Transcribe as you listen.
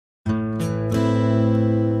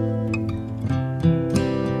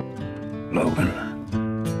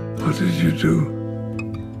What did you do?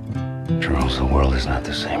 Charles, the world is not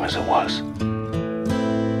the same as it was.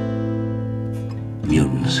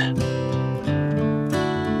 Mutants.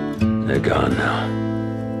 They're gone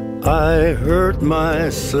now. I hurt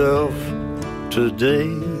myself today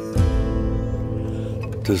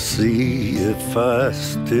to see if I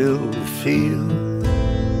still feel.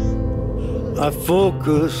 I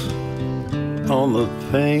focus on the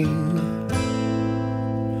pain,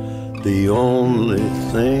 the only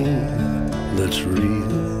thing that's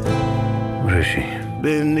real. What is she?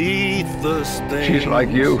 Beneath the stains She's like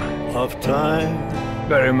you. of time,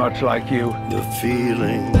 Very much like you. the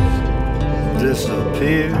feelings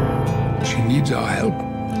disappear. She needs our help.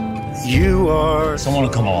 You are Someone will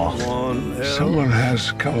come along. someone else. Someone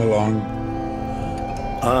has come along.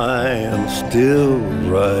 I am still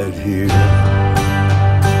right here,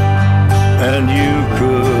 and you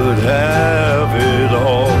could have it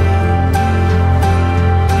all.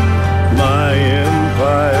 My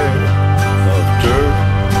empire of dirt,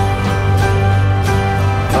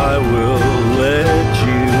 I will let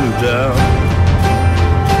you down.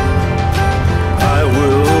 I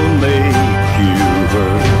will make you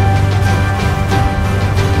hurt.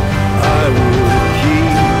 I will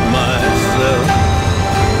keep myself.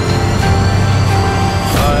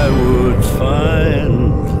 I would find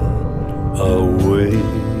a way.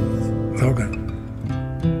 Logan,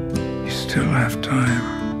 you still have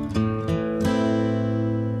time.